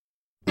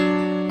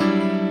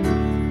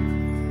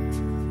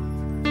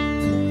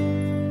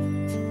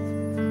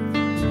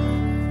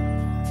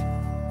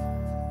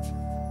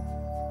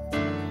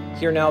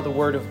Hear now the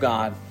word of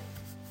God.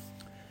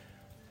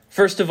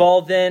 First of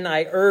all, then,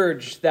 I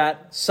urge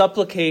that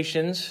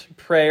supplications,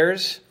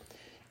 prayers,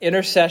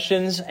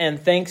 intercessions, and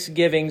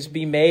thanksgivings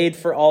be made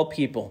for all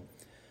people,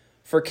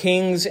 for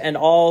kings and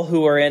all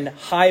who are in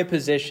high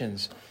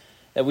positions,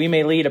 that we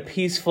may lead a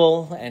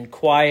peaceful and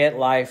quiet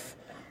life,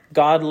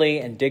 godly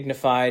and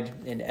dignified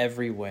in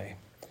every way.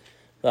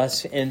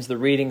 Thus ends the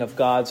reading of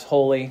God's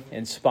holy,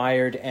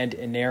 inspired, and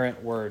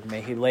inerrant word. May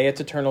He lay its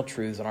eternal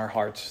truths on our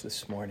hearts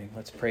this morning.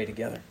 Let's pray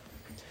together.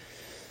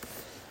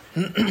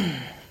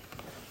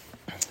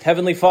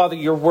 Heavenly Father,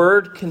 your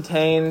word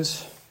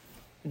contains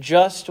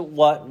just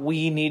what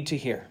we need to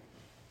hear.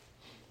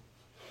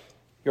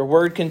 Your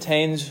word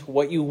contains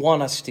what you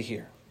want us to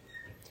hear.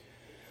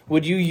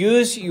 Would you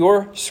use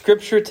your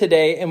scripture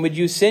today, and would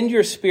you send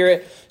your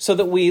Spirit so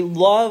that we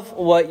love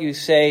what you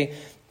say,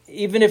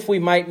 even if we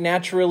might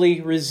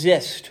naturally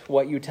resist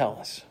what you tell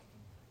us?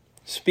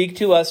 Speak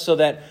to us so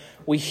that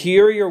we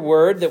hear your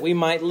word, that we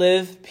might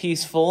live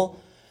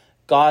peaceful,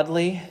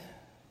 godly,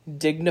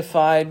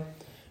 dignified,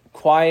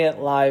 quiet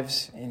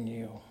lives in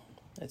you.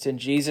 It's in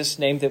Jesus'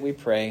 name that we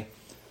pray.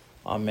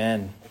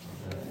 Amen.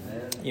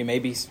 Amen. You may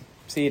be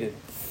seated.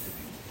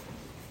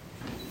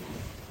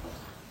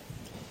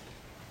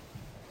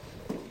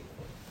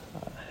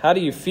 How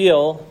do you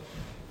feel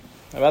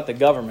about the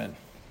government?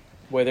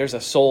 Boy, there's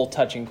a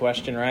soul-touching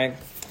question, right?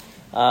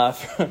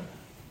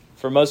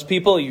 For most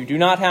people, you do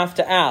not have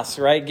to ask,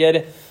 right?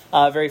 Get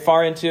very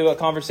far into a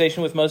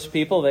conversation with most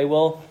people, they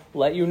will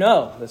let you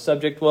know. The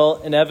subject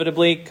will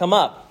inevitably come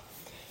up.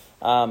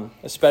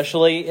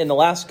 Especially in the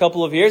last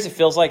couple of years, it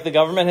feels like the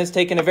government has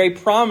taken a very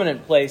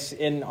prominent place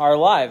in our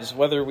lives,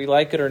 whether we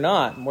like it or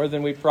not, more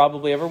than we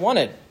probably ever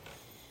wanted.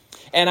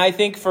 And I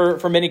think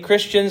for many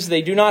Christians,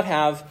 they do not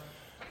have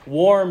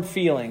warm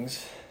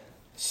feelings,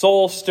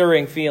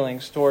 soul-stirring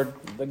feelings toward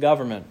the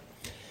government.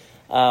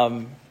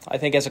 I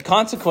think as a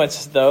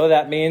consequence, though,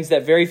 that means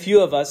that very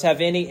few of us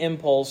have any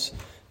impulse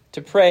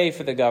to pray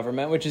for the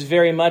government, which is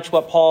very much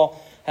what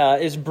Paul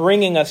is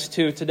bringing us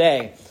to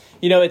today.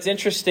 You know, it's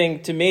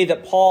interesting to me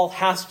that Paul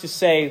has to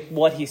say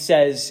what he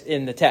says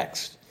in the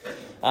text.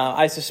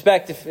 I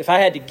suspect if I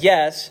had to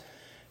guess,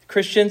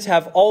 Christians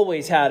have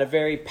always had a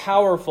very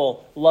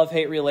powerful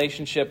love-hate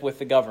relationship with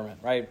the government,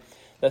 right?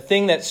 The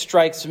thing that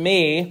strikes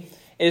me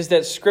is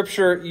that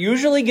Scripture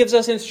usually gives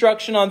us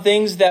instruction on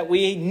things that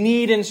we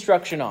need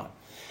instruction on.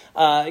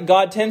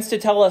 God tends to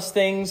tell us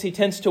things, He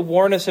tends to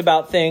warn us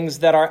about things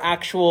that are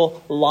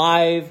actual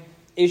live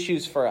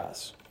issues for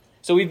us.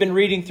 So we've been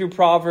reading through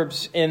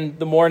Proverbs in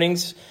the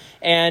mornings,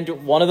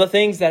 and one of the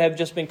things that have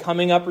just been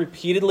coming up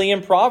repeatedly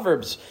in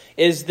Proverbs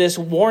is this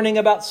warning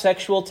about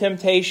sexual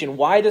temptation.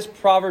 Why does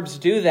Proverbs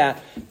do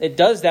that? It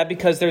does that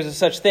because there's a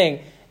such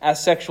thing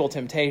as sexual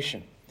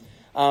temptation.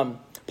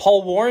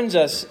 Paul warns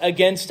us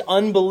against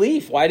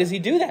unbelief. Why does he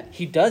do that?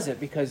 He does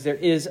it because there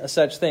is a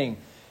such thing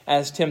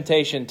as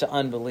temptation to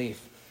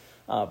unbelief.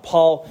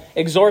 Paul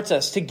exhorts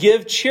us to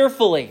give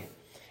cheerfully.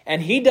 And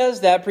he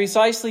does that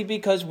precisely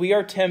because we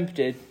are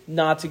tempted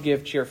not to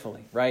give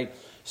cheerfully, right?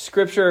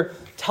 Scripture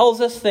tells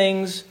us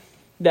things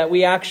that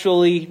we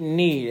actually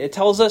need. It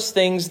tells us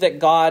things that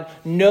God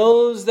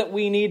knows that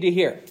we need to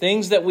hear,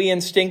 things that we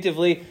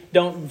instinctively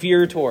don't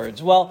veer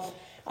towards. Well,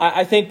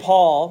 I think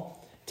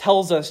Paul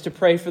tells us to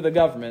pray for the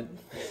government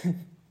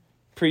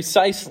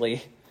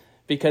precisely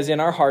because in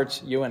our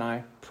hearts, you and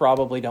I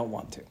probably don't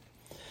want to.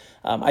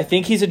 I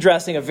think he's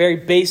addressing a very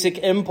basic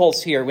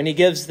impulse here when he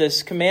gives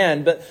this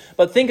command.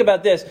 But think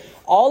about this.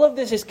 All of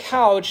this is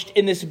couched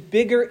in this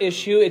bigger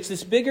issue. It's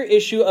this bigger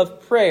issue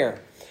of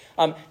prayer.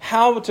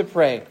 How to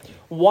pray,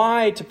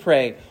 why to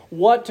pray,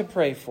 what to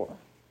pray for.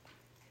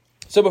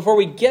 So before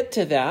we get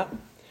to that,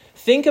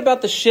 think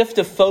about the shift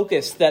of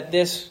focus that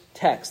this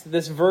text,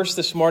 this verse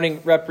this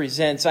morning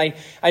represents. I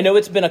know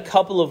it's been a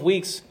couple of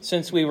weeks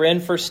since we were in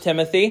 1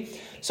 Timothy,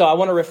 so I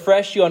want to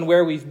refresh you on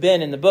where we've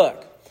been in the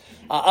book.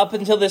 Up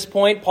until this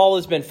point, Paul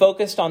has been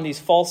focused on these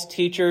false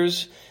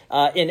teachers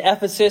in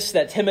Ephesus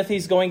that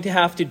Timothy's going to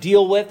have to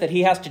deal with, that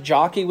he has to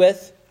jockey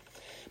with.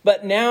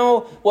 But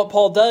now what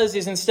Paul does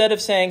is instead of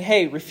saying,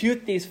 hey,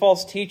 refute these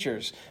false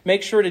teachers,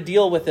 make sure to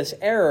deal with this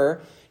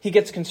error, he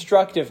gets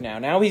constructive now.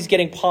 Now he's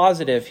getting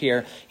positive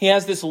here. He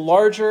has this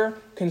larger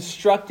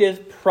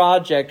constructive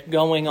project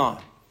going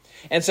on.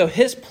 And so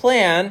his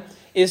plan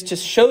is to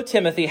show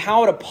Timothy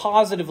how to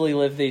positively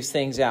live these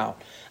things out.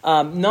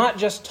 Not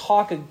just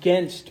talk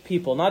against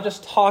people, not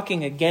just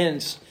talking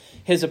against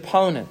his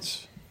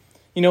opponents.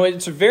 You know,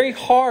 it's very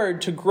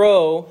hard to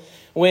grow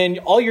when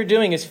all you're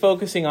doing is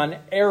focusing on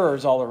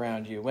errors all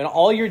around you. When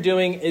all you're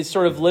doing is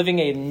sort of living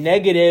a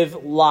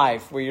negative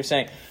life where you're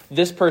saying,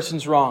 this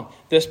person's wrong,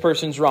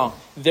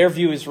 their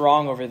view is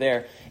wrong over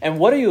there. And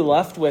what are you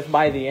left with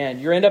by the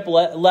end? You end up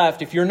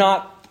left, if you're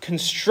not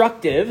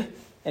constructive,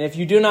 and if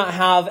you do not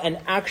have an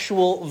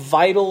actual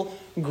vital,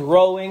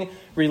 growing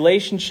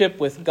relationship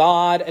with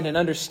God and an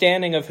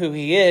understanding of who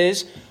He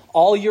is,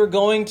 all you're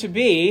going to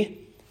be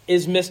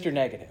is Mr.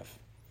 Negative.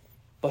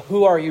 But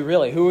who are you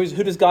really? Who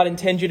does God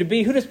intend you to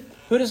be? Who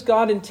does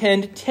God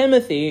intend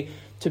Timothy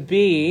to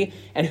be,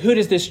 and who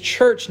does this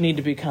church need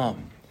to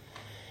become?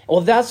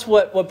 Well, that's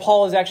what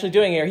Paul is actually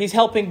doing here. He's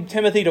helping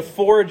Timothy to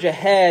forge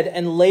ahead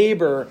and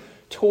labor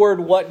toward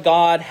what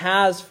God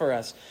has for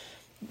us.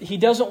 He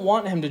doesn't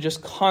want him to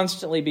just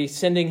constantly be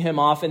sending him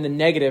off in the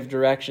negative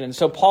direction. And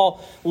so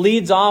Paul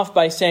leads off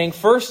by saying,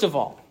 first of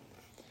all,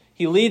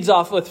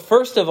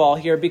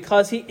 here,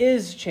 because he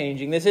is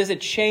changing. This is a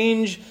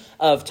change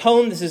of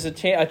tone. This is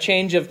a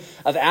change of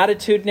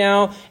attitude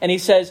now. And he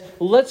says,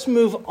 let's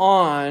move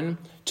on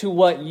to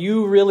what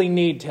you really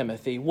need,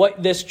 Timothy.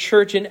 What this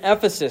church in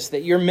Ephesus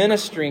that you're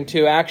ministering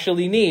to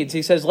actually needs.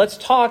 He says, let's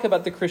talk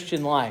about the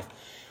Christian life.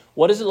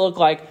 What does it look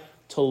like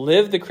to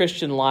live the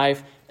Christian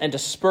life and to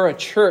spur a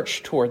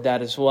church toward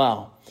that as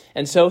well?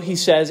 And so he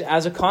says,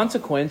 as a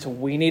consequence,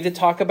 we need to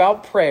talk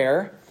about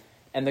prayer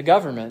and the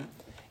government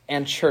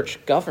and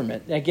church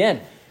government.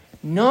 Again,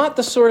 not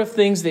the sort of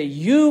things that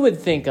you would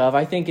think of.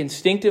 I think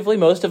instinctively,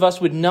 most of us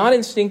would not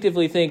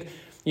instinctively think,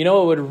 it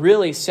would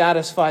really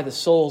satisfy the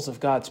souls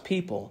of God's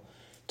people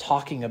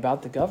talking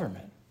about the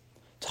government,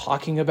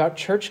 talking about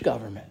church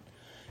government.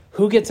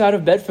 Who gets out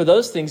of bed for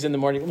those things in the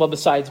morning? Well,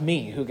 besides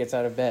me, who gets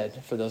out of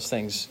bed for those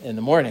things in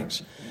the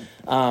mornings?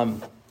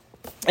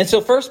 And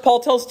so first, Paul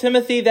tells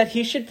Timothy that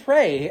he should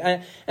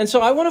pray. And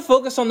so I want to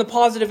focus on the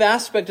positive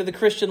aspect of the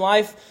Christian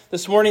life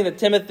this morning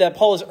that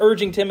Paul is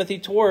urging Timothy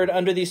toward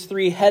under these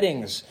three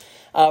headings.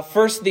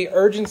 First, the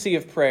urgency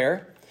of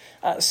prayer.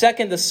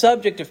 Second, the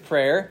subject of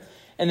prayer.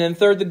 And then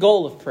third, the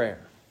goal of prayer.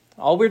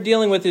 All we're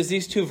dealing with is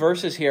these two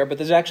verses here, but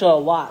there's actually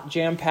a lot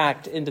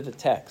jam-packed into the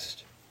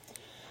text.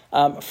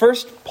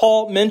 First,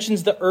 Paul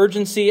mentions the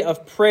urgency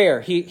of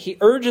prayer. He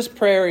urges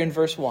prayer in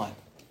verse 1.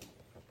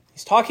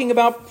 He's talking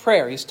about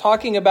prayer. He's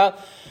talking about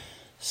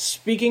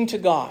speaking to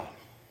God.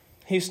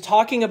 He's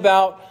talking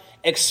about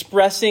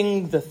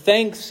expressing the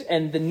thanks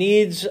and the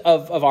needs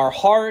of our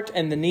heart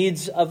and the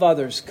needs of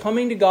others.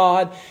 Coming to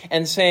God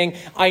and saying,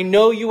 I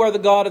know you are the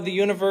God of the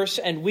universe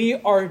and we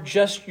are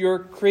just your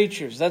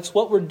creatures. That's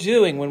what we're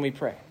doing when we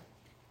pray.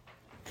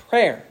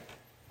 Prayer.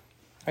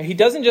 He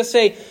doesn't just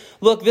say,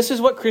 look, this is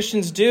what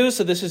Christians do,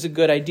 so this is a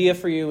good idea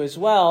for you as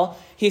well.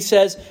 He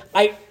says,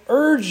 I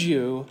urge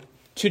you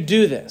to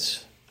do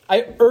this.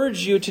 I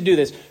urge you to do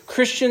this.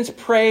 Christians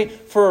pray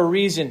for a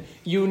reason.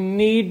 You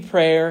need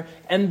prayer,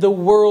 and the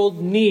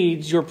world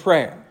needs your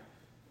prayer.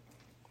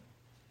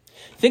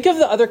 Think of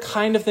the other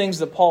kind of things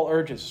that Paul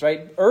urges,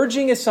 right?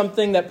 Urging is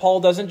something that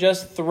Paul doesn't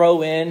just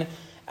throw in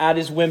at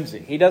his whimsy.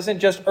 He doesn't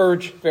just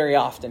urge very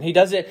often. He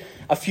does it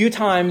a few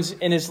times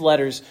in his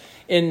letters.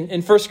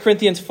 In 1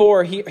 Corinthians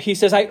 4, he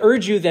says, I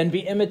urge you then, be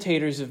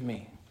imitators of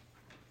me.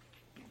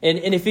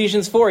 In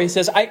Ephesians 4, he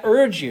says, I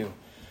urge you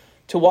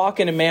to walk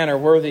in a manner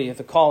worthy of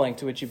the calling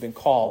to which you've been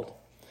called.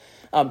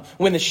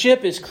 When the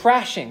ship is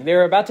crashing,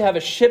 they're about to have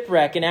a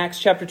shipwreck in Acts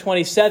chapter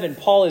 27.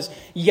 Paul is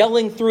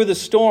yelling through the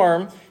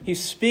storm.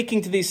 He's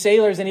speaking to these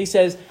sailors and he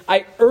says,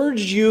 I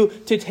urge you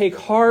to take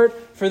heart,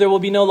 for there will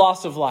be no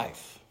loss of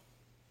life.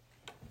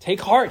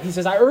 Take heart. He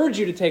says, I urge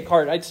you to take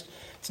heart.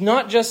 It's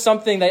not just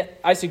something that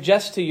I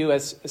suggest to you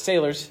as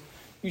sailors.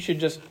 You should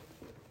just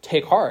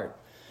take heart.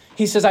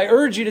 He says, I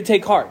urge you to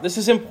take heart. This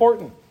is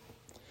important.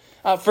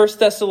 1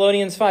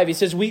 Thessalonians 5, he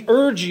says, we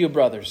urge you,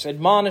 brothers,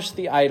 admonish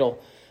the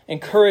idle,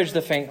 encourage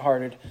the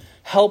faint-hearted,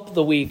 help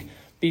the weak,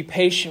 be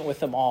patient with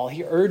them all.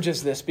 He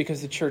urges this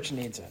because the church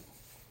needs it.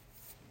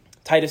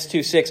 Titus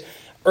 2:6,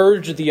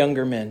 urge the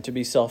younger men to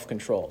be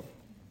self-controlled.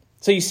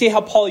 So you see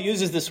how Paul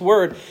uses this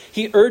word.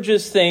 He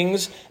urges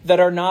things that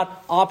are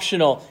not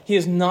optional. He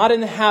is not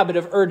in the habit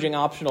of urging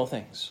optional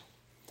things.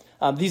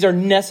 These are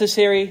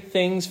necessary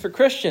things for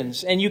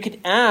Christians. And you could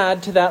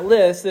add to that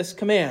list this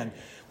command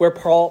where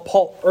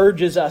Paul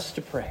urges us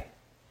to pray.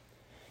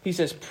 He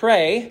says,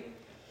 pray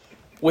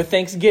with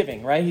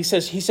thanksgiving, right? He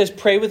says,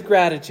 pray with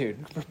gratitude.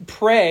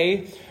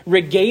 Pray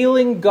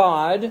regaling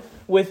God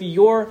with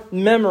your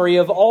memory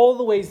of all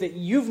the ways that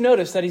you've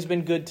noticed that he's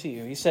been good to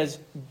you. He says,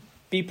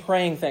 be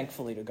praying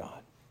thankfully to God.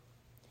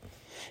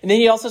 And then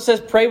he also says,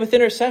 pray with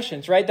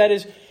intercessions, right? That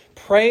is,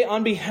 pray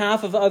on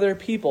behalf of other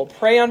people.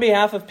 Pray on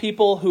behalf of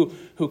people who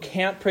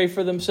can't pray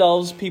for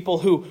themselves, people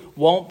who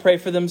won't pray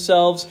for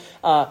themselves,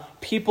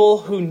 people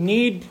who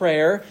need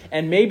prayer,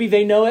 and maybe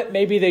they know it,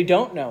 maybe they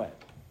don't know it.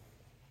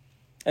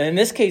 And in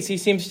this case, he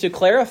seems to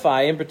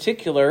clarify in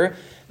particular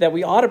that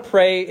we ought to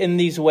pray in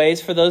these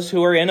ways for those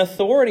who are in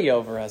authority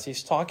over us.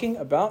 He's talking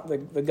about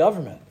the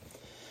government.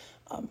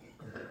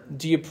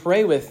 Do you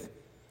pray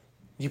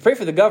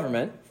for the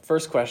government?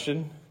 First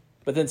question.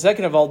 But then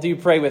second of all, do you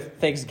pray with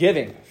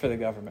thanksgiving for the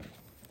government?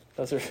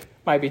 Those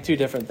might be two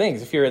different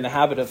things. If you're in the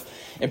habit of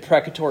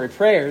imprecatory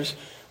prayers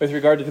with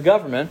regard to the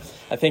government,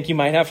 I think you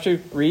might have to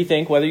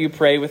rethink whether you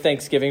pray with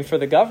thanksgiving for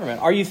the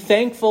government. Are you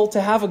thankful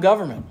to have a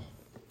government?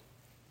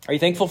 Are you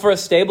thankful for a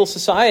stable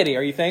society?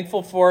 Are you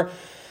thankful for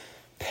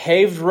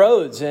paved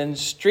roads and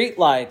street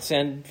lights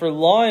and for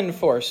law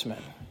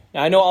enforcement?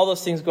 Now, I know all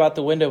those things go out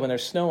the window when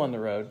there's snow on the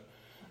road,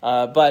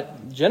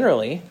 but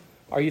generally,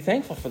 are you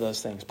thankful for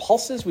those things? Paul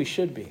says we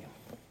should be.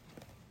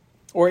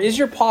 Or is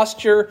your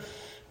posture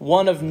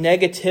one of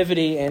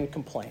negativity and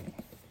complaining?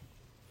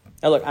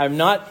 Now look, I'm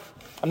not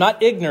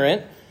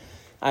ignorant.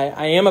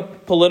 I am a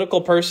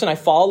political person. I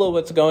follow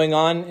what's going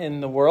on in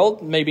the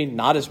world. Maybe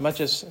not as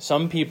much as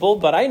some people,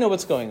 but I know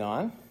what's going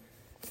on.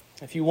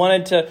 If you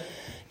wanted to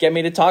get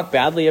me to talk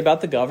badly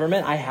about the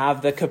government, I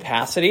have the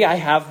capacity. I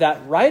have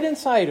that right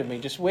inside of me,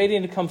 just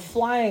waiting to come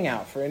flying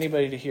out for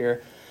anybody to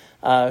hear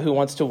who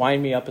wants to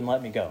wind me up and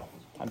let me go.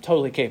 I'm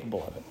totally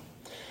capable of it.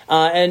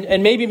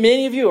 And maybe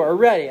many of you are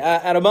ready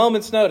at a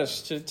moment's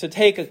notice to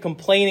take a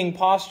complaining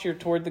posture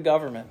toward the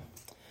government.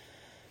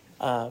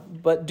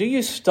 But do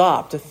you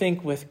stop to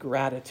think with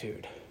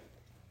gratitude?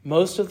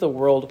 Most of the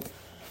world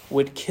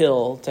would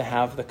kill to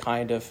have the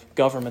kind of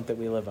government that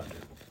we live under.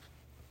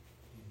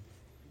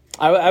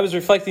 I was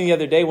reflecting the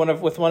other day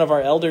with one of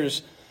our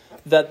elders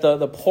that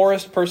the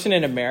poorest person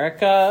in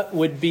America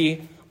would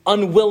be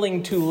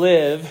unwilling to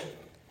live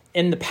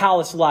in the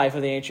palace life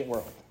of the ancient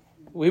world.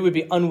 We would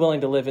be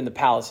unwilling to live in the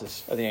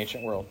palaces of the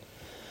ancient world.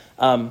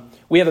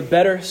 We have a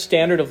better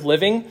standard of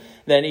living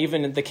than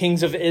even the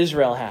kings of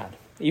Israel had.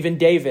 Even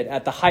David,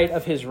 at the height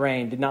of his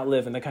reign, did not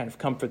live in the kind of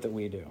comfort that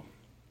we do.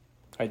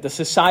 Right? The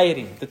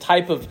society, the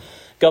type of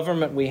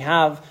government we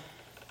have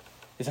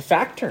is a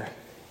factor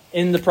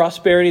in the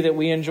prosperity that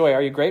we enjoy.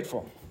 Are you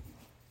grateful?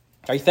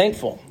 Are you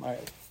thankful?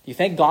 You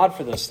thank God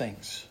for those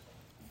things?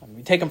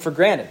 We take them for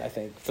granted, I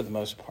think, for the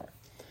most part.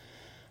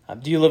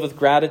 Do you live with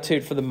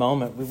gratitude for the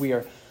moment we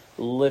are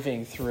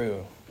living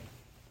through?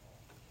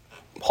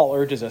 Paul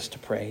urges us to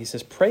pray. He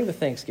says, pray with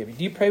thanksgiving.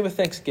 Do you pray with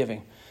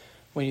thanksgiving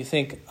when you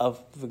think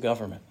of the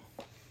government?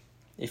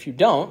 If you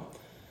don't,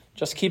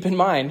 just keep in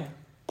mind,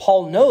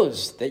 Paul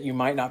knows that you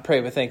might not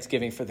pray with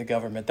thanksgiving for the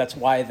government. That's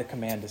why the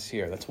command is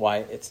here. That's why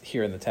it's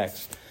here in the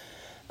text.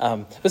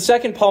 But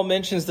second, Paul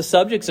mentions the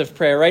subjects of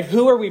prayer, right?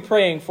 Who are we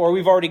praying for?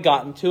 We've already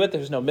gotten to it.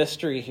 There's no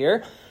mystery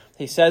here.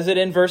 He says it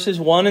in verses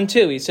 1 and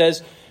 2. He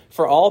says,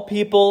 for all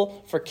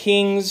people, for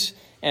kings,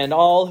 and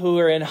all who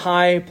are in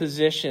high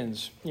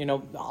positions.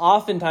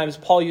 Oftentimes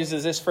Paul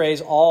uses this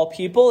phrase, all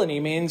people, and he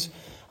means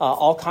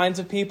all kinds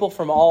of people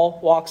from all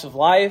walks of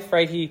life,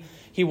 right?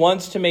 He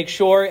wants to make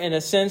sure, in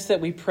a sense,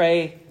 that we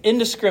pray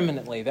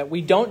indiscriminately, that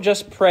we don't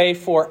just pray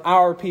for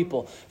our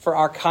people, for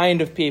our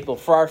kind of people,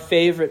 for our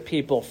favorite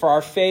people,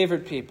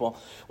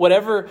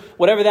 whatever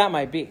that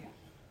might be.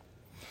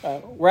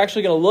 We're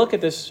actually going to look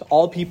at this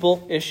all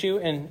people issue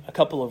in a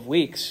couple of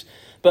weeks.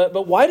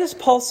 But why does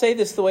Paul say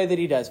this the way that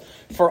he does?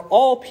 For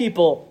all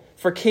people,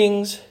 for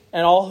kings,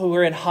 and all who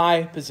are in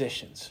high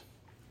positions.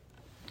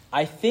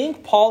 I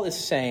think Paul is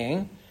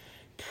saying,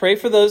 pray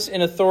for those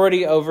in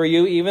authority over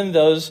you, even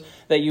those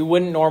that you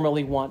wouldn't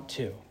normally want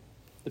to.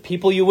 The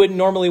people you wouldn't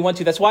normally want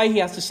to. That's why he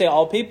has to say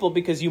all people,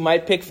 because you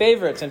might pick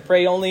favorites and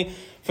pray only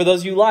for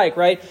those you like,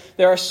 right?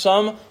 There are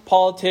some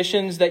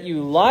politicians that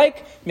you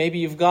like. Maybe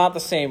you've got the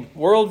same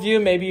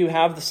worldview. Maybe you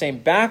have the same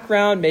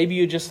background. Maybe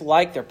you just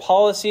like their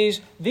policies.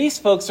 These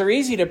folks are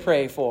easy to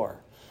pray for.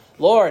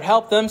 Lord,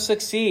 help them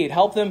succeed.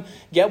 Help them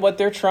get what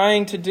they're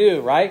trying to do,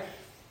 right?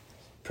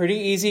 Pretty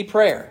easy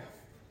prayer.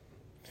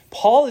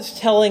 Paul is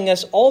telling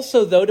us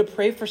also, though, to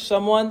pray for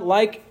someone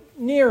like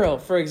Nero,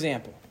 for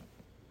example,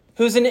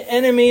 who's an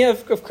enemy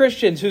of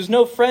Christians, who's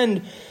no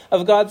friend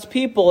of God's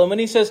people. And when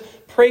he says,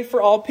 pray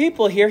for all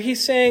people here,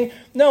 he's saying,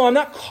 no, I'm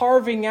not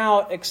carving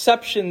out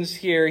exceptions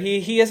here.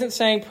 He isn't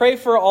saying, pray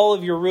for all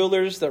of your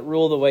rulers that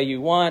rule the way you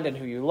want and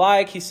who you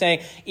like. He's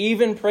saying,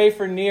 even pray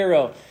for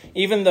Nero,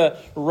 even the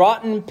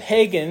rotten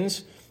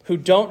pagans who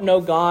don't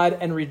know God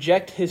and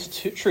reject his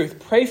truth.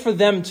 Pray for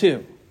them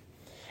too.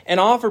 And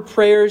offer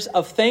prayers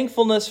of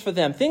thankfulness for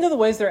them. Think of the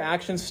ways their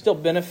actions still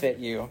benefit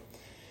you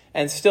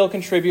and still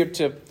contribute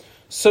to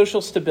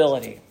social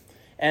stability.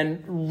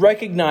 And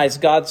recognize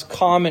God's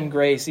common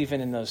grace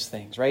even in those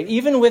things, right?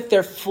 Even with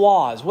their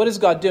flaws, what is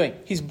God doing?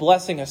 He's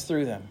blessing us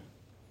through them.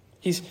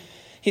 He's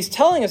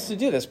telling us to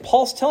do this.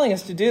 Paul's telling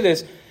us to do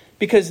this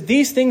because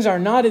these things are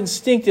not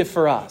instinctive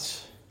for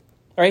us.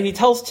 All right? He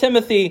tells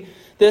Timothy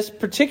this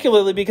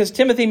particularly because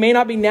Timothy may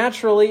not be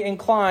naturally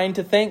inclined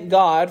to thank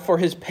God for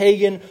his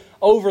pagan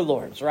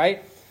overlords,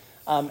 right?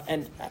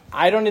 And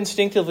I don't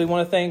instinctively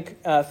want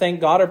to thank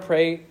God or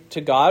pray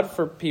to God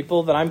for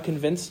people that I'm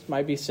convinced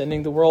might be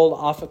sending the world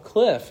off a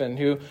cliff and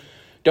who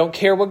don't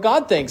care what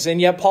God thinks.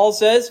 And yet Paul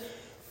says,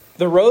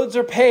 the roads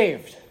are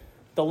paved,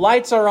 the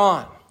lights are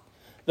on,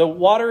 the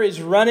water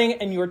is running,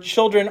 and your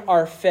children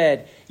are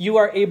fed. You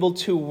are able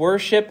to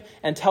worship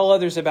and tell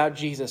others about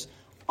Jesus.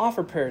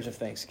 Offer prayers of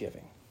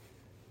thanksgiving.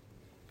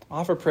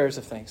 Offer prayers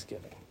of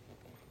thanksgiving.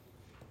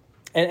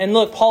 And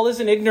look, Paul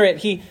isn't ignorant.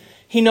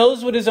 He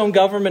knows what his own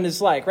government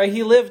is like, right?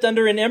 He lived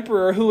under an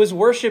emperor who was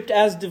worshipped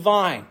as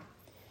divine.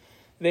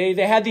 They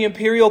had the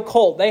imperial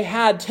cult. They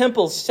had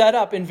temples set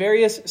up in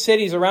various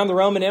cities around the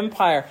Roman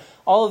Empire,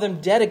 all of them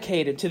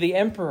dedicated to the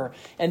emperor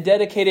and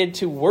dedicated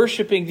to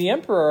worshiping the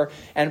emperor.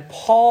 And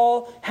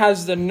Paul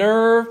has the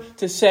nerve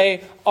to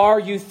say, are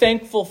you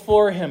thankful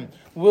for him?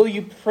 Will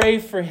you pray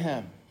for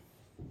him?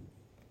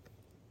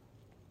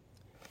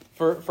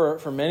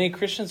 For many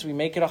Christians, we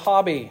make it a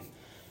hobby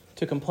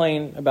to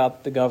complain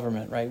about the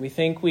government, right? We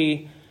think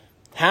we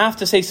have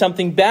to say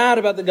something bad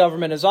about the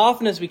government as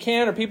often as we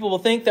can, or people will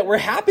think that we're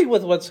happy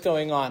with what's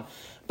going on.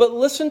 But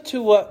listen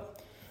to what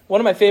one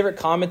of my favorite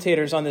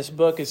commentators on this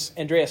book is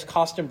Andreas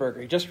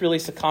Kostenberger. He just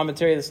released a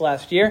commentary this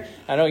last year.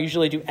 I don't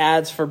usually do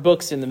ads for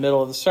books in the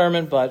middle of the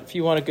sermon, but if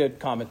you want a good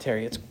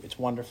commentary, it's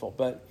wonderful.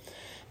 But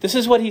this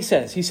is what he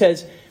says. He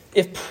says,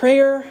 if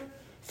prayer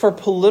for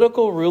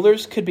political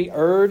rulers could be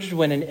urged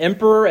when an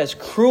emperor as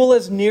cruel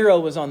as Nero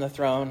was on the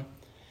throne,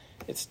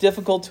 it's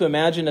difficult to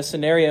imagine a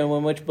scenario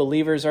in which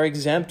believers are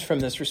exempt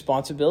from this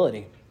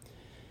responsibility.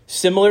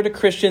 Similar to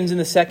Christians in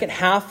the second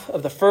half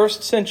of the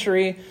first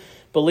century,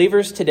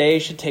 believers today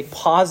should take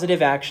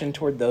positive action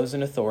toward those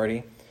in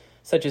authority,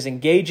 such as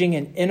engaging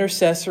in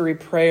intercessory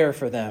prayer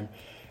for them,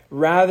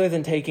 rather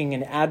than taking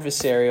an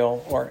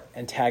adversarial or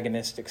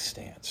antagonistic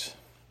stance.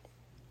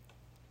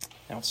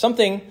 Now,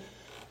 something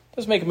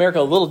does make America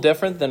a little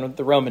different than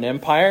the Roman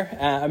Empire.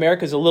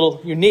 America is a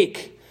little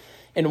unique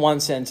in one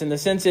sense, and the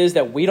sense is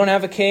that we don't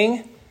have a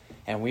king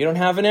and we don't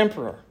have an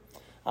emperor.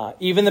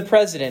 Even the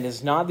president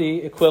is not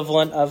the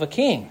equivalent of a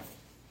king.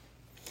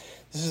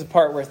 This is the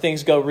part where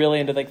things go really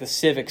into like the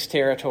civics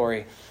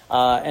territory.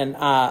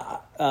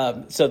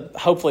 So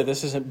hopefully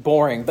this isn't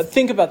boring. But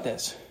think about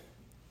this.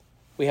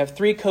 We have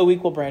 3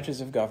 co-equal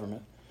branches of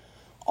government.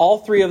 All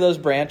 3 of those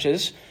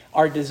branches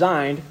are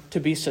designed to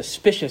be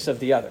suspicious of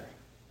the other.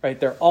 Right?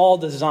 They're all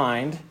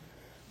designed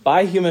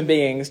by human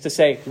beings to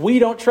say, we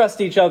don't trust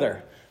each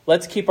other.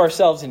 Let's keep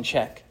ourselves in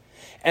check.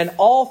 And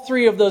all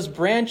 3 of those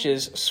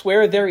branches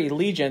swear their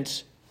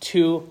allegiance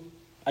to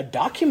a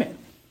document,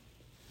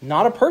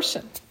 not a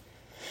person.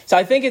 So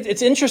I think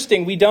it's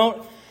interesting. We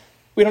don't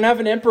have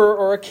an emperor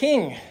or a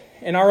king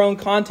in our own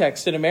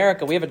context in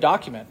America. We have a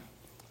document.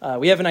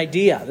 We have an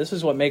idea. This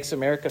is what makes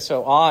America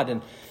so odd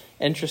and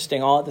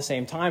interesting all at the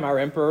same time. Our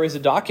emperor is a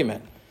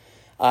document.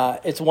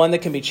 It's one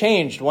that can be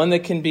changed, one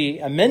that can be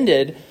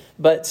amended,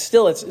 but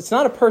still it's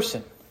not a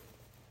person.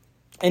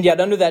 And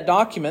yet under that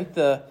document,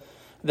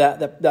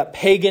 that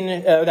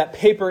pagan, that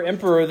paper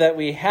emperor that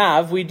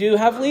we do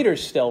have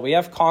leaders still. We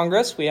have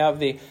Congress, we have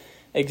the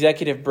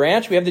executive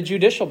branch, we have the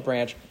judicial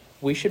branch.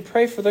 We should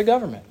pray for the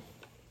government.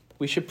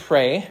 We should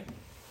pray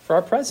for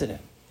our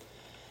president,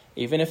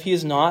 even if he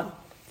is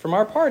not from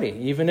our party,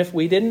 even if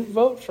we didn't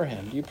vote for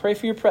him. Do you pray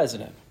for your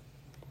president?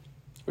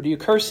 Or do you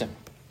curse him?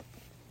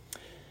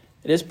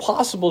 It is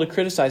possible to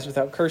criticize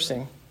without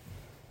cursing.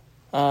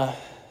 There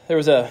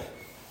was a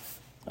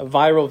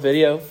viral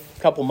video a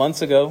couple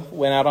months ago,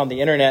 went out on the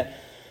internet.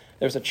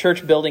 There was a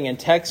church building in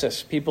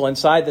Texas. People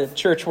inside the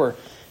church were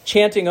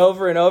chanting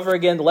over and over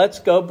again, "Let's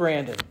go,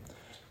 Brandon."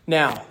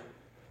 Now,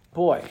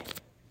 boy,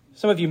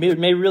 some of you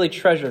may really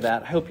treasure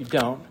that. I hope you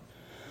don't.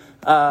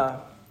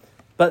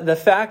 But the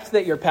fact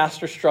that your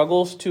pastor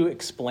struggles to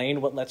explain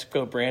what "Let's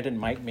go, Brandon"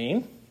 might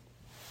mean,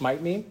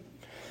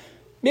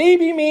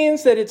 maybe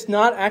means that it's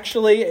not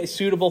actually a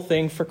suitable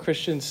thing for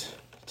Christians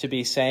to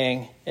be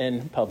saying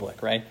in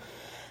public, right?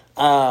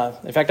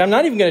 In fact, I'm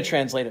not even going to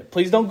translate it.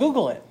 Please don't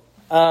Google it.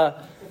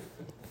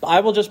 I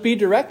will just be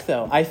direct,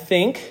 though. I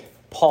think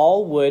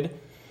Paul would,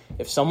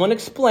 if someone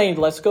explained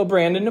 "Let's go,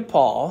 Brandon" to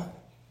Paul,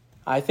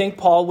 I think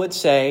Paul would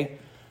say,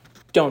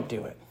 don't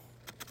do it.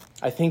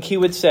 I think he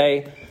would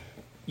say,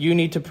 you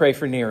need to pray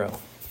for Nero,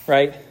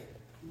 right?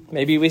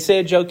 Maybe we say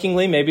it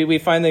jokingly. Maybe we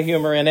find the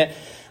humor in it.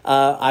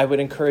 I would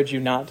encourage you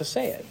not to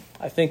say it.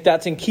 I think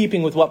that's in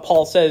keeping with what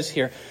Paul says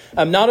here.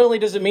 Not only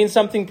does it mean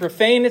something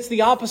profane, it's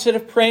the opposite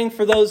of praying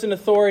for those in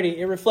authority.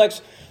 It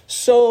reflects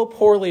so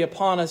poorly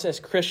upon us as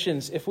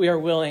Christians if we are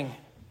willing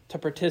to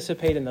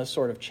participate in those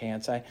sort of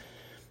chants.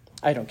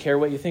 I don't care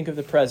what you think of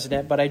the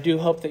president, but I do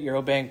hope that you're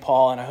obeying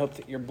Paul, and I hope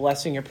that you're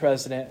blessing your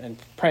president and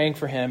praying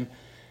for him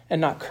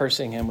and not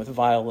cursing him with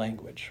vile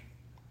language.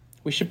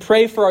 We should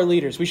pray for our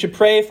leaders. We should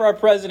pray for our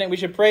president. We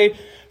should pray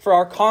for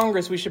our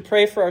Congress. We should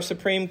pray for our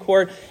Supreme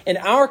Court. In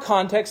our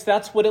context,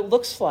 that's what it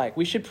looks like.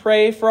 We should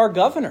pray for our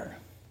governor.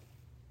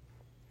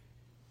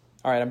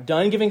 All right, I'm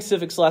done giving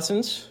civics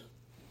lessons.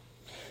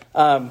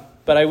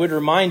 But I would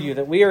remind you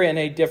that we are in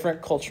a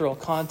different cultural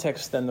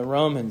context than the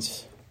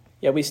Romans.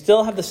 Yet we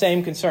still have the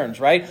same concerns,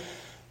 right?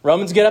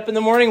 Romans get up in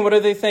the morning. What are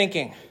they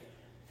thinking?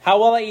 How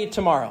will I eat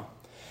tomorrow?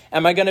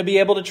 Am I going to be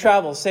able to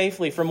travel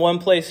safely from one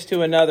place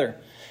to another?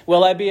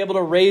 Will I be able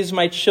to raise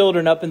my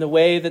children up in the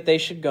way that they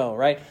should go,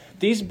 right?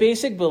 These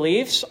basic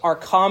beliefs are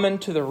common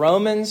to the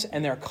Romans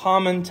and they're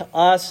common to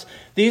us.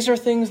 These are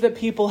things that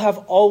people have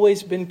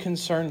always been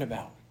concerned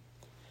about.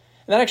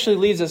 And that actually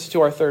leads us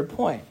to our third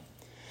point.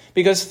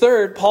 Because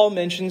third, Paul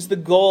mentions the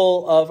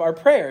goal of our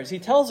prayers. He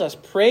tells us,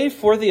 pray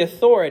for the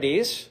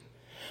authorities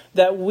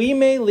that we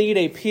may lead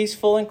a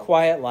peaceful and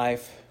quiet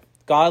life,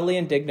 godly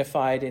and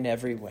dignified in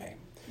every way.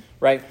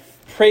 Right?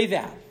 Pray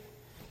that.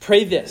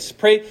 Pray this.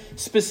 Pray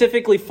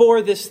specifically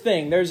for this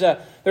thing. There's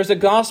a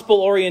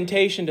gospel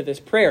orientation to this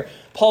prayer.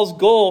 Paul's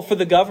goal for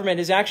the government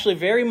is actually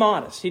very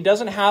modest. He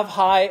doesn't have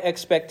high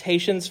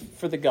expectations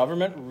for the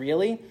government,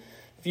 really.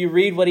 If you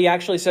read what he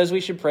actually says we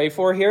should pray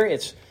for here,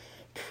 it's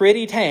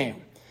pretty tame.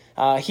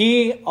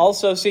 He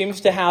also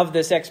seems to have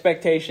this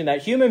expectation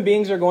that human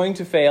beings are going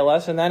to fail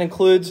us, and that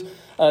includes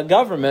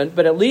government,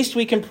 but at least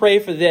we can pray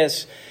for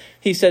this.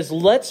 He says,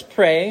 let's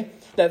pray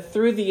that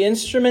through the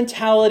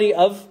instrumentality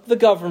of the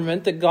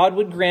government, that God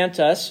would grant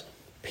us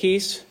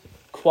peace,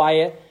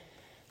 quiet,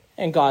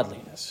 and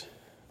godliness.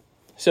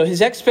 So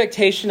his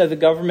expectation of the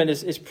government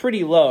is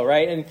pretty low,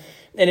 right? And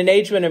in an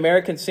age when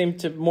Americans seem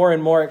to more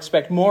and more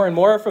expect more and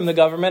more from the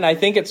government, I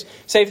think it's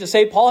safe to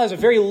say Paul has a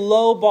very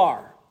low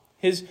bar.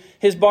 His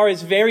bar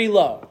is very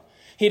low.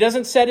 He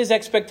doesn't set his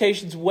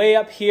expectations way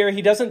up here.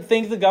 He doesn't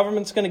think the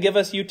government's going to give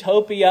us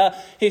utopia.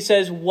 He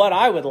says, what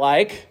I would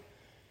like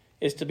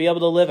is to be able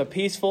to live a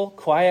peaceful,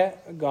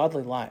 quiet,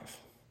 godly life.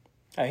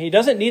 He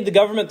doesn't need the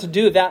government to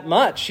do that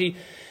much.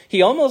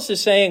 He almost is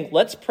saying,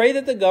 let's pray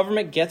that the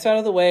government gets out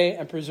of the way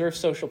and preserves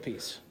social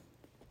peace.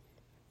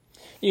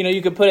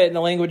 You could put it in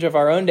the language of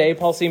our own day.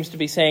 Paul seems to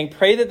be saying,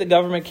 pray that the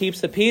government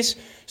keeps the peace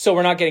so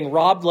we're not getting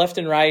robbed left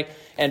and right,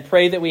 and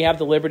pray that we have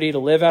the liberty to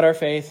live out our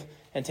faith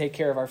and take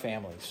care of our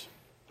families.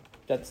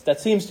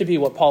 That seems to be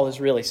what Paul is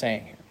really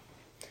saying here.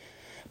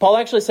 Paul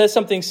actually says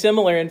something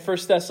similar in 1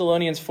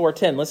 Thessalonians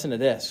 4:10. Listen to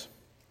this.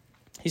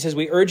 He says,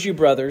 we urge you,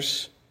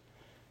 brothers,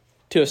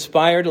 to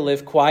aspire to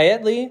live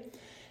quietly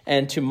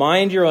and to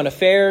mind your own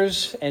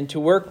affairs and to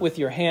work with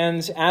your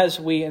hands as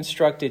we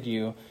instructed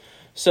you,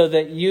 so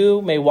that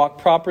you may walk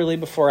properly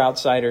before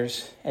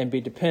outsiders and be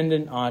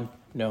dependent on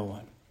no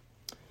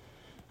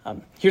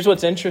one. Here's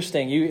what's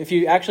interesting. If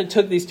you actually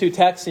took these two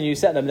texts and you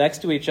set them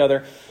next to each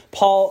other,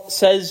 Paul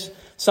says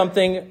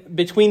something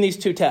between these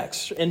two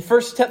texts. In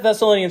 1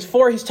 Thessalonians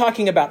 4, he's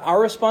talking about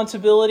our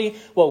responsibility,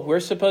 what we're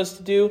supposed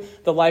to do,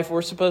 the life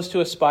we're supposed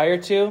to aspire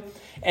to.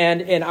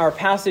 And in our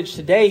passage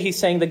today, he's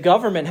saying the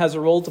government has a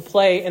role to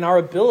play in our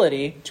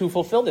ability to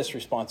fulfill this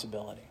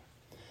responsibility.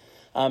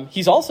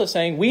 He's also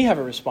saying we have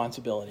a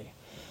responsibility.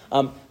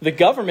 The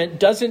government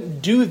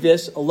doesn't do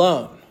this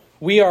alone.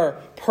 We are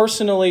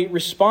personally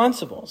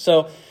responsible.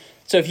 So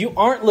if you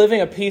aren't living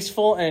a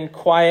peaceful and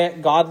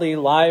quiet, godly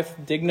life,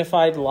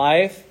 dignified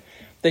life,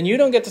 then you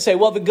don't get to say,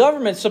 well, the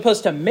government's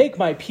supposed to make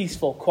my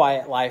peaceful,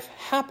 quiet life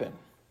happen.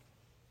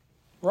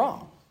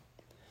 Wrong.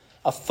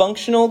 A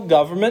functional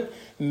government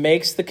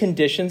makes the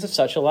conditions of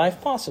such a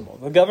life possible.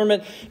 The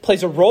government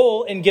plays a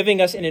role in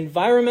giving us an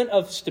environment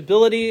of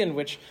stability in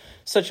which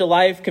such a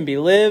life can be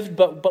lived,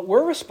 but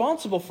we're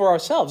responsible for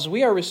ourselves.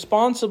 We are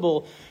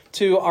responsible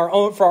for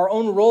our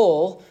own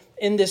role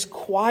in this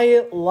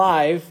quiet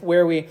life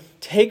where we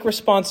take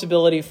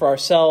responsibility for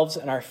ourselves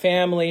and our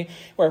family,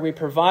 where we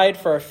provide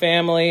for our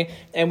family,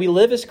 and we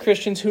live as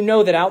Christians who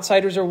know that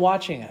outsiders are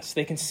watching us.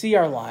 They can see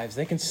our lives.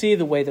 They can see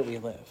the way that we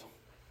live.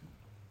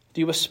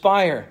 Do you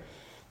aspire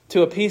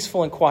to a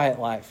peaceful and quiet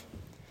life?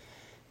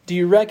 Do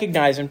you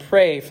recognize and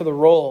pray for the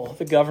role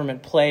the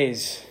government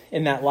plays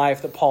in that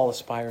life that Paul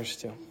aspires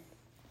to?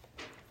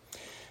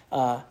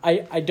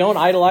 I don't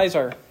idolize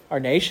our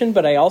nation,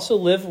 but I also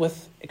live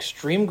with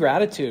extreme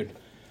gratitude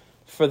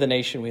for the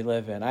nation we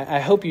live in. I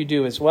hope you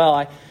do as well.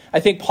 I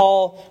think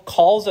Paul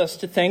calls us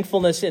to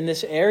thankfulness in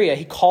this area.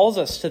 He calls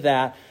us to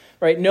that,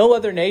 right? No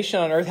other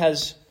nation on earth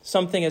has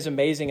something as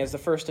amazing as the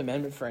First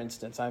Amendment, for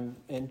instance. I'm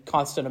in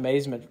constant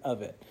amazement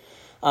of it.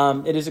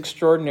 It is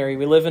extraordinary.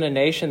 We live in a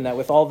nation that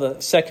with all the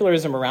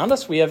secularism around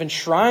us, we have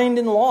enshrined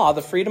in law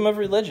the freedom of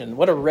religion.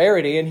 What a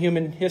rarity in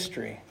human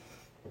history.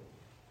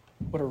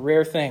 What a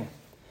rare thing.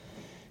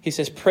 He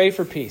says, pray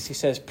for peace. He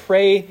says,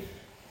 pray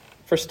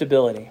for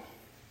stability.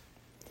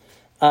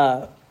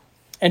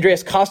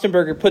 Andreas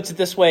Kostenberger puts it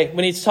this way.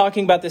 When he's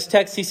talking about this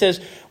text, he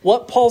says,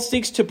 what Paul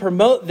seeks to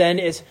promote then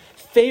is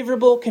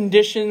favorable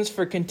conditions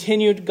for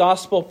continued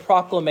gospel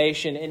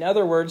proclamation. In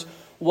other words,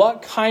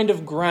 what kind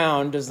of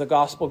ground does the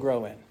gospel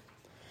grow in?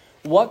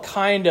 What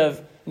kind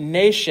of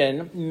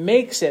nation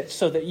makes it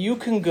so that you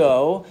can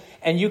go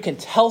and you can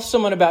tell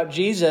someone about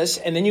Jesus,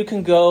 and then you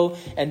can go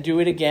and do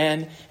it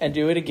again and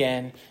do it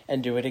again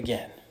and do it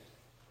again?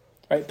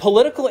 Right?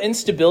 Political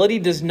instability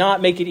does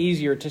not make it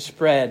easier to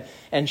spread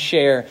and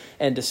share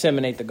and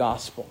disseminate the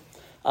gospel.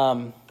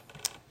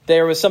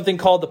 There was something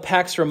called the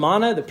Pax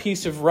Romana, the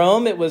Peace of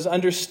Rome. It was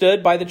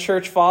understood by the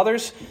church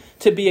fathers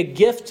to be a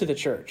gift to the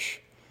church.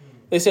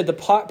 They said the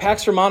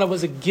Pax Romana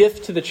was a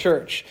gift to the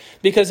church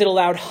because it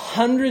allowed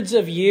hundreds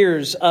of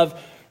years of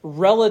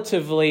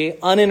relatively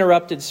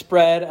uninterrupted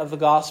spread of the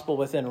gospel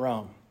within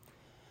Rome.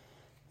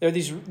 There are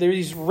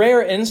these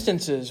rare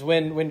instances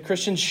when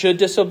Christians should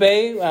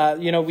disobey.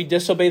 We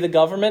disobey the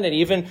government, and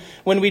even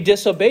when we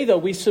disobey, though,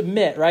 we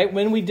submit, right?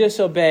 When we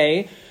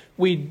disobey,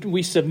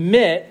 we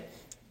submit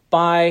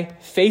by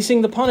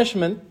facing the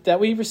punishment that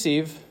we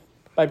receive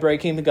by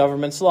breaking the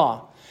government's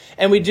law.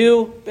 And we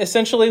do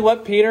essentially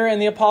what Peter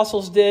and the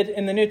apostles did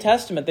in the New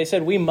Testament. They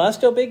said we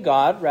must obey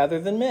God rather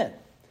than men.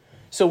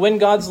 So when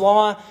God's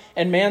law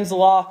and man's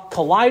law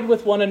collide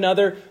with one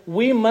another,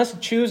 we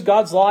must choose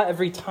God's law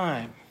every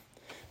time.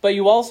 But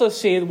you also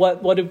see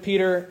what do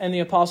Peter and the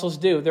apostles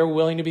do? They're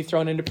willing to be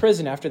thrown into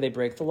prison after they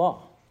break the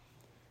law.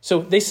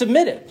 So they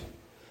submitted.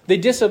 They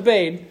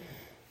disobeyed,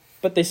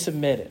 but they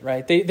submitted,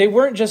 right? They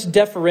weren't just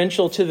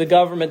deferential to the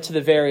government to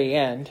the very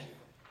end.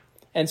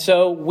 And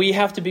so we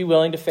have to be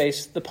willing to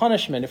face the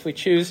punishment if we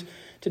choose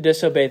to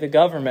disobey the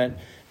government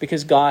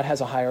because God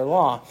has a higher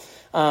law.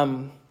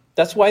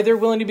 That's why they're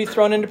willing to be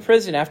thrown into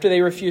prison after they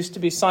refuse to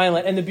be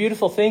silent. And the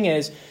beautiful thing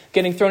is,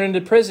 getting thrown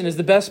into prison is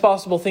the best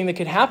possible thing that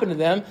could happen to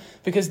them,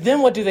 because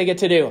then what do they get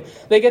to do?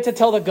 They get to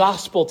tell the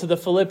gospel to the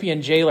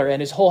Philippian jailer,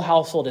 and his whole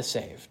household is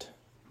saved.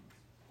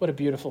 What a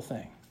beautiful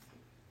thing.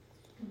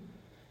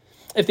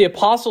 If the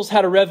apostles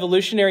had a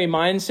revolutionary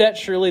mindset,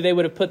 surely they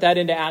would have put that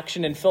into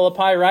action in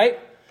Philippi, right?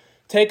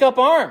 Take up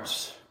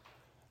arms.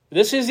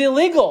 This is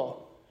illegal.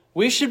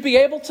 We should be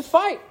able to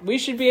fight. We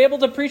should be able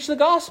to preach the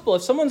gospel.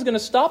 If someone's going to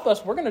stop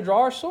us, we're going to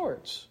draw our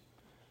swords.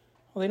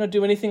 Well, they don't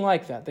do anything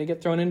like that. They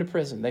get thrown into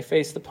prison. They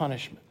face the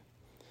punishment.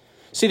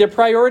 See, their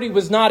priority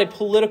was not a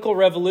political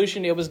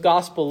revolution. It was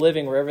gospel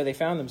living wherever they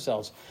found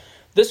themselves.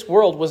 This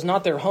world was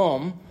not their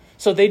home,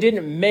 so they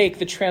didn't make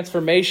the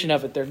transformation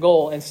of it their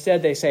goal.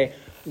 Instead, they say,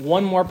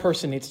 one more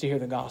person needs to hear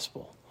the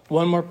gospel.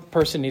 One more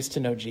person needs to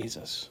know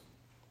Jesus.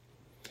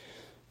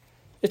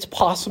 It's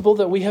possible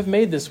that we have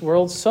made this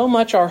world so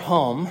much our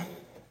home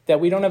that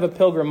we don't have a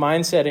pilgrim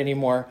mindset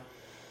anymore.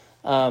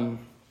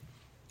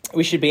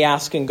 We should be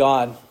asking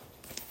God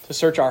to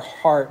search our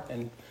heart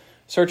and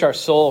search our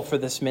soul for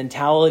this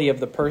mentality of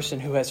the person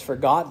who has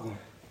forgotten.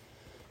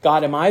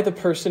 God, am I the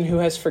person who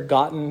has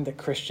forgotten that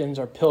Christians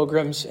are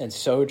pilgrims and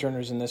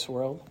sojourners in this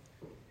world?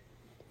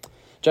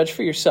 Judge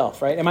for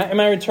yourself, right? Am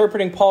I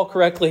interpreting Paul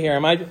correctly here?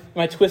 Am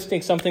I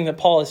twisting something that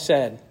Paul has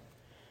said?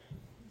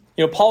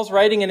 You know, Paul's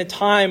writing in a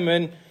time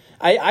when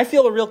I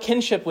feel a real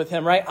kinship with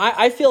him, right?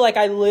 I feel like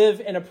I live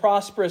in a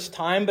prosperous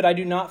time, but I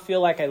do not feel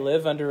like I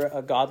live under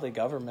a godly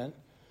government.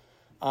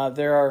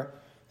 There are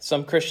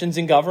some Christians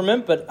in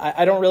government, but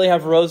I don't really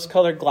have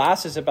rose-colored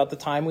glasses about the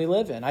time we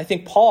live in. I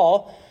think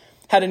Paul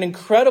had an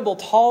incredible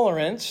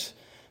tolerance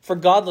for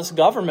godless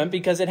government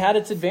because it had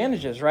its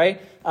advantages,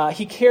 right?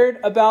 He cared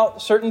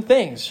about certain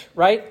things,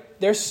 right?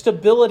 There's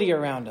stability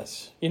around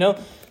us. You know,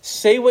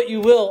 say what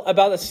you will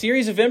about a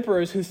series of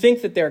emperors who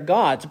think that they're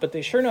gods, but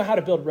they sure know how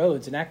to build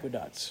roads and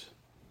aqueducts.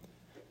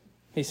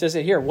 He says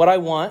it here, what I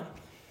want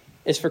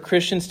is for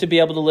Christians to be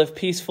able to live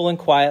peaceful and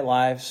quiet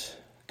lives,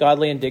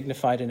 godly and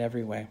dignified in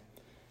every way.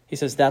 He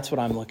says, that's what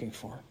I'm looking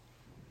for.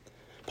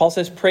 Paul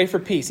says, pray for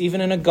peace,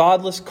 even in a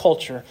godless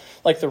culture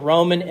like the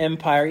Roman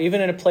Empire,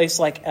 even in a place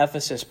like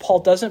Ephesus. Paul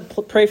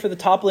doesn't pray for the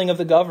toppling of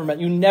the government.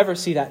 You never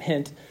see that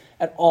hint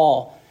at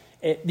all.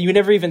 You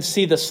never even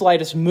see the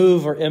slightest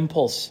move or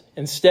impulse.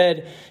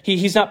 Instead,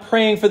 he's not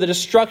praying for the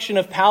destruction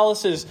of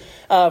palaces,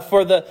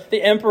 for the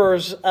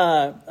emperors,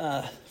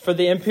 for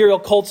the imperial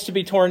cults to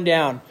be torn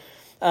down,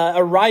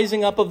 a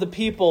rising up of the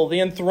people,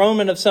 the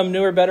enthronement of some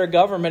newer, better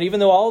government,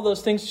 even though all of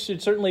those things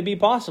should certainly be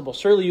possible.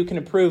 Surely you can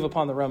improve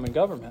upon the Roman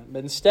government. But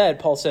instead,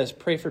 Paul says,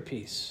 pray for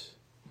peace.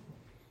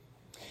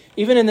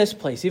 Even in this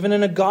place, even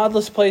in a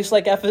godless place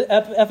like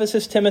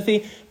Ephesus,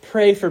 Timothy,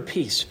 pray for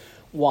peace.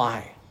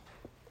 Why?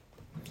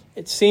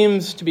 It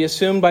seems to be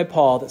assumed by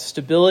Paul that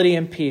stability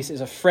and peace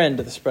is a friend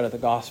to the spread of the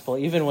gospel,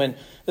 even when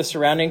the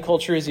surrounding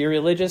culture is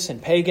irreligious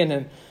and pagan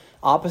and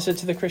opposite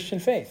to the Christian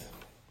faith.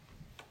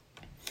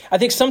 I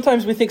think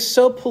sometimes we think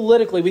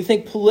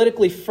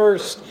politically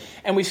first,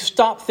 and we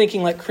stop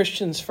thinking like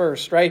Christians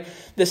first, right?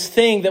 This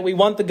thing that we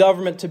want the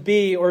government to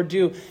be or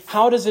do,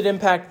 how does it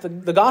impact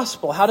the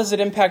gospel? How does it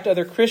impact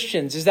other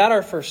Christians? Is that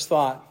our first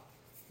thought?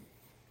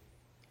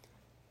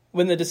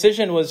 When the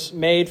decision was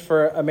made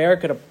for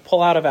America to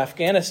pull out of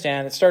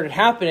Afghanistan, it started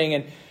happening,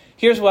 and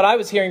here's what I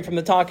was hearing from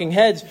the talking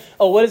heads.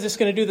 Oh, what is this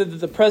going to do to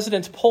the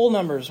president's poll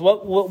numbers?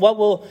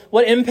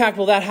 What impact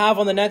will that have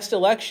on the next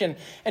election?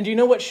 And do you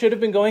know what should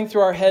have been going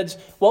through our heads?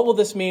 What will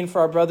this mean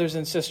for our brothers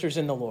and sisters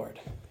in the Lord?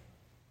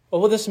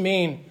 What will this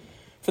mean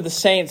for the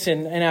saints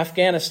in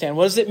Afghanistan?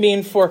 What does it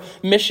mean for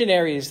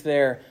missionaries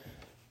there?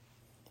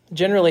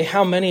 Generally,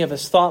 how many of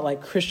us thought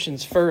like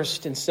Christians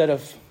first instead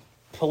of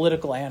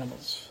political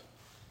animals?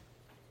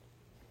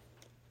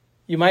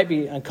 You might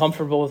be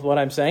uncomfortable with what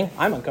I'm saying.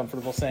 I'm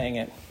uncomfortable saying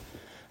it.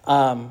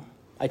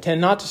 I tend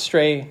not to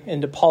stray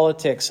into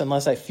politics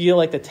unless I feel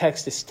like the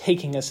text is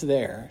taking us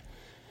there.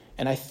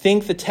 And I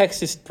think the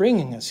text is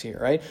bringing us here,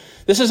 right?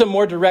 This is a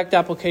more direct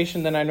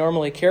application than I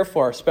normally care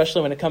for,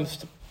 especially when it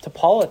comes to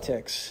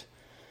politics.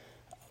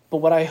 But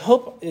what I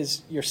hope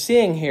is you're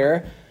seeing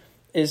here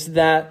is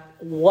that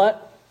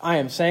what I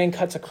am saying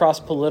cuts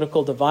across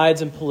political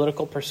divides and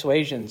political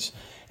persuasions.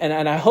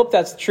 And I hope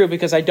that's true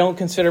because I don't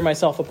consider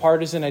myself a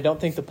partisan. I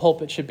don't think the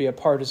pulpit should be a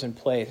partisan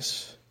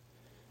place.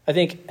 I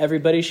think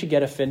everybody should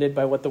get offended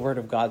by what the Word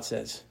of God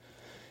says.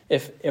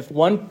 If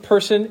one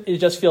person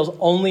just feels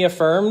only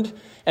affirmed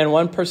and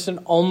one person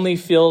only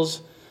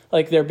feels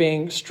like they're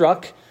being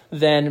struck,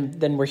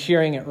 then we're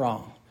hearing it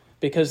wrong.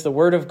 Because the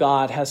Word of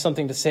God has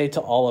something to say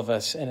to all of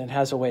us, and it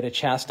has a way to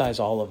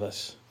chastise all of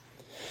us.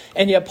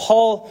 And yet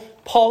Paul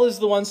is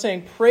the one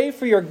saying, pray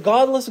for your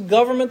godless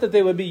government that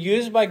they would be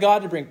used by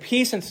God to bring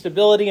peace and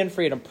stability and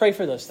freedom. Pray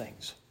for those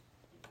things.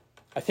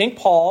 I think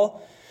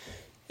Paul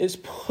is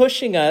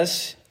pushing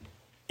us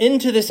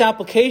into this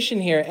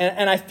application here.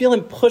 And I feel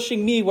him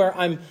pushing me where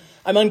I'm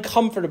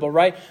uncomfortable,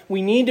 right?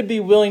 We need to be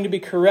willing to be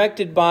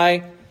corrected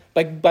by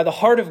by the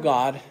heart of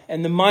God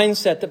and the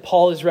mindset that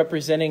Paul is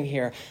representing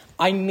here.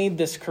 I need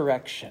this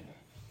correction.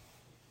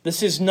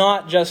 This is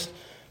not just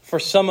for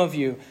some of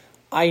you.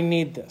 I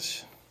need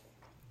this.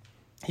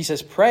 He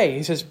says, pray.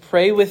 He says,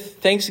 pray with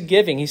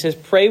thanksgiving. He says,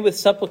 pray with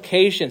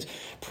supplications.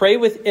 Pray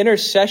with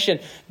intercession.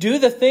 Do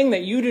the thing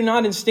that you do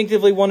not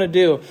instinctively want to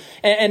do.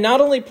 And not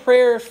only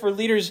prayer for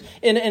leaders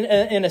in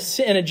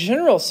a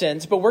general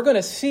sense, but we're going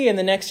to see in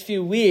the next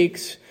few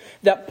weeks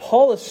that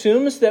Paul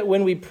assumes that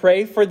when we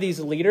pray for these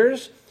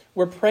leaders,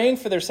 we're praying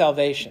for their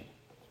salvation.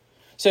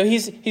 So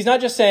he's not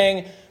just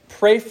saying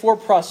pray for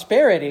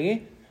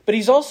prosperity, but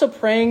he's also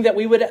praying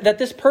that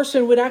this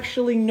person would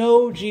actually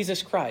know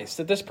Jesus Christ,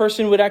 that this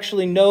person would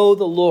actually know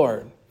the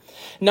Lord.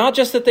 Not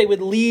just that they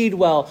would lead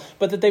well,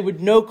 but that they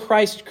would know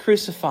Christ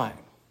crucified.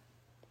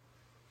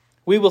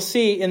 We will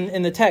see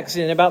in the text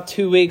in about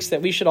 2 weeks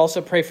that we should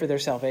also pray for their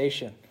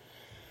salvation.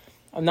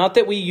 Not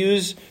that we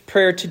use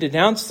prayer to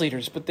denounce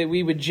leaders, but that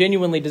we would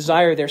genuinely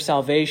desire their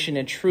salvation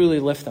and truly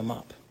lift them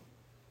up.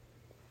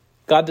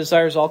 God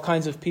desires all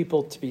kinds of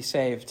people to be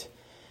saved.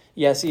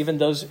 Yes, even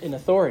those in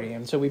authority.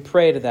 And so we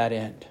pray to that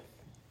end.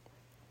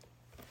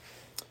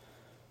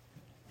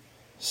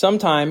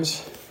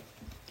 Sometimes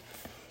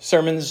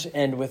sermons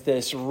end with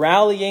this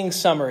rallying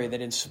summary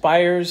that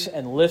inspires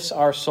and lifts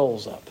our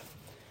souls up.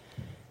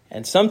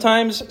 And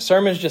sometimes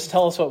sermons just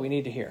tell us what we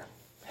need to hear.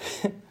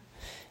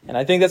 And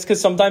I think that's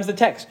because sometimes the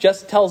text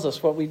just tells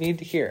us what we need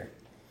to hear.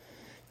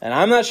 And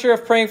I'm not sure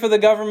if praying for the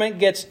government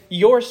gets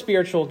your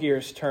spiritual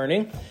gears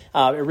turning.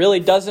 It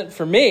really doesn't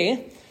for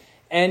me.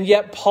 And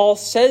yet Paul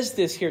says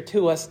this here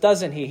to us,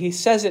 doesn't he? He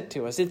says it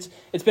to us.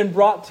 It's been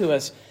brought to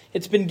us.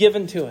 It's been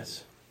given to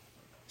us.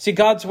 See,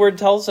 God's word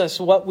tells us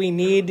what we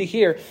need to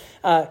hear.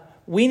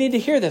 We need to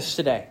hear this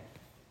today.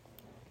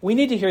 We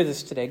need to hear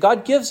this today.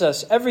 God gives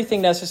us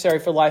everything necessary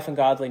for life and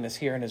godliness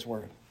here in his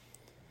word.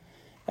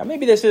 Now,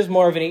 maybe this is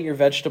more of an eat your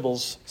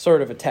vegetables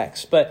sort of a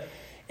text, but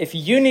if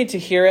you need to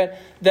hear it,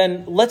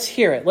 then let's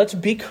hear it. Let's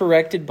be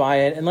corrected by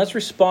it, and let's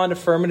respond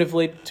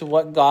affirmatively to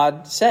what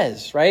God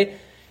says, right?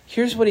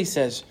 Here's what he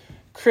says.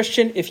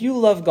 Christian, if you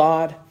love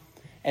God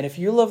and if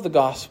you love the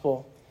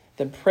gospel,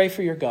 then pray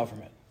for your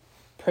government.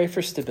 Pray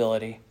for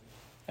stability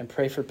and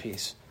pray for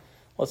peace.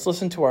 Let's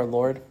listen to our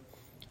Lord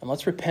and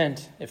let's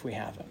repent if we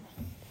haven't.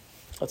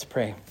 Let's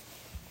pray.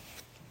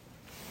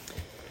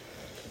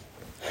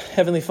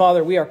 Heavenly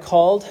Father, we are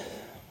called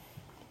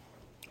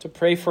to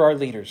pray for our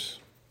leaders.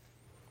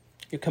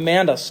 You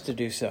command us to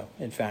do so,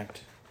 in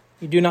fact.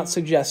 You do not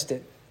suggest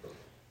it.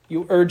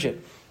 You urge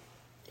it.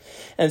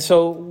 And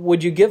so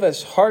would you give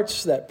us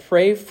hearts that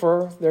pray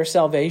for their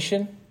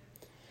salvation?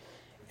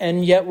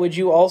 And yet would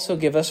you also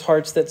give us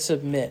hearts that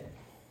submit?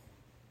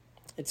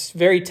 It's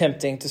very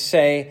tempting to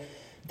say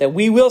that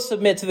we will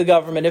submit to the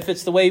government if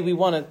it's the way we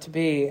want it to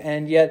be.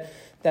 And yet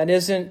that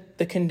isn't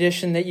the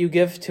condition that you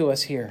give to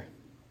us here.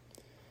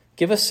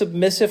 Give us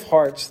submissive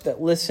hearts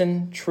that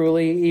listen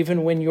truly,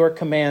 even when your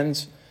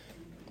commands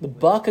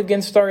buck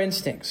against our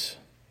instincts.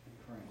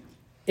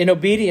 In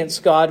obedience,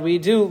 God, we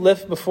do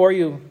lift before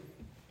you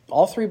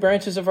all three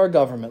branches of our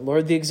government,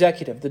 Lord, the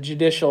executive, the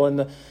judicial, and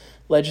the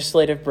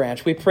legislative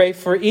branch. We pray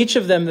for each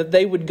of them that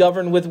they would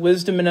govern with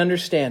wisdom and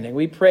understanding.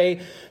 We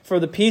pray for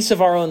the peace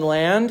of our own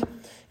land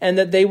and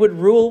that they would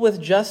rule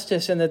with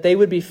justice and that they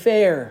would be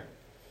fair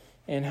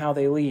in how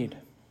they lead.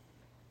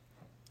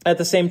 At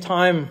the same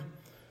time,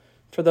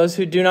 for those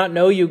who do not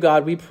know you,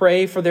 God, we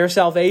pray for their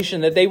salvation,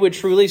 that they would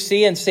truly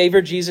see and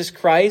savor Jesus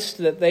Christ,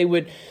 that they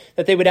would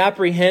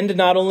apprehend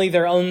not only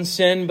their own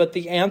sin, but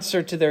the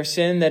answer to their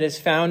sin that is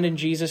found in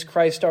Jesus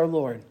Christ our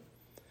Lord.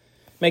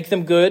 Make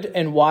them good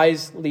and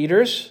wise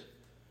leaders.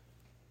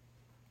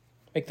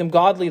 Make them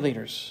godly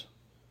leaders.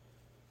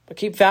 But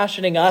keep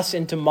fashioning us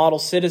into model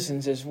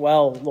citizens as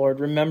well, Lord,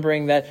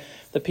 remembering that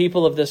the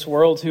people of this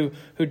world who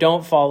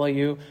don't follow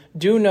you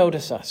do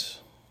notice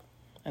us.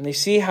 And they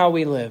see how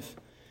we live.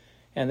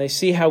 And they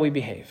see how we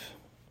behave.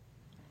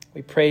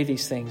 We pray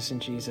these things in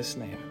Jesus'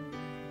 name.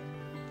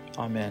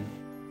 Amen.